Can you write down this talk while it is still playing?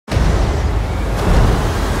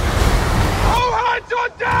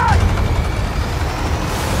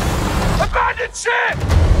shit!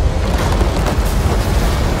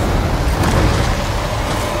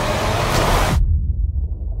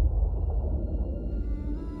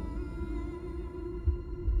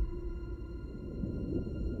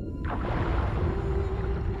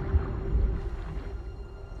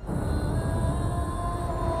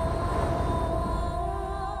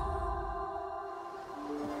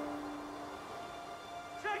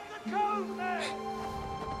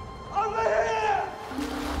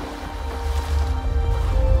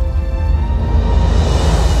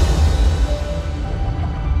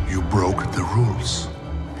 You broke the rules.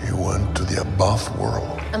 You went to the above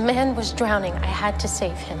world. A man was drowning. I had to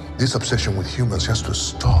save him. This obsession with humans has to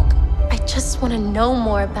stop. I just want to know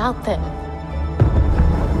more about them.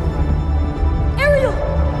 Ariel!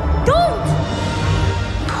 Don't!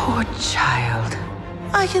 Poor child.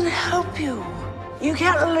 I can help you. You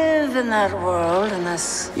can't live in that world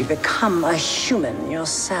unless you become a human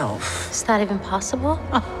yourself. Is that even possible?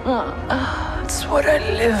 It's what I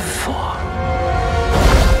live for.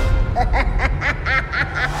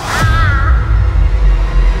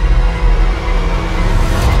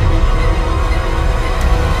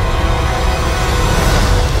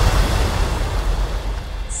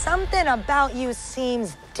 Something about you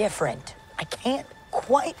seems different. I can't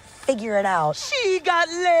quite figure it out. She got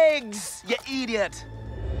legs, you idiot.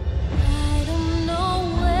 I don't know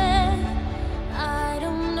where, I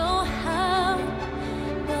don't know how,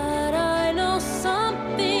 but I know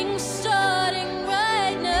something's starting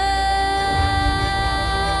right now.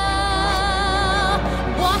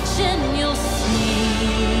 Watching, you'll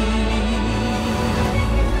see.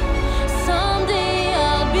 Someday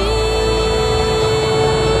I'll be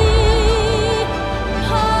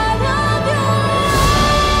part of your.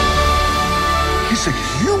 He's a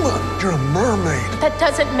human. You're a mermaid. That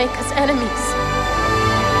doesn't make us enemies.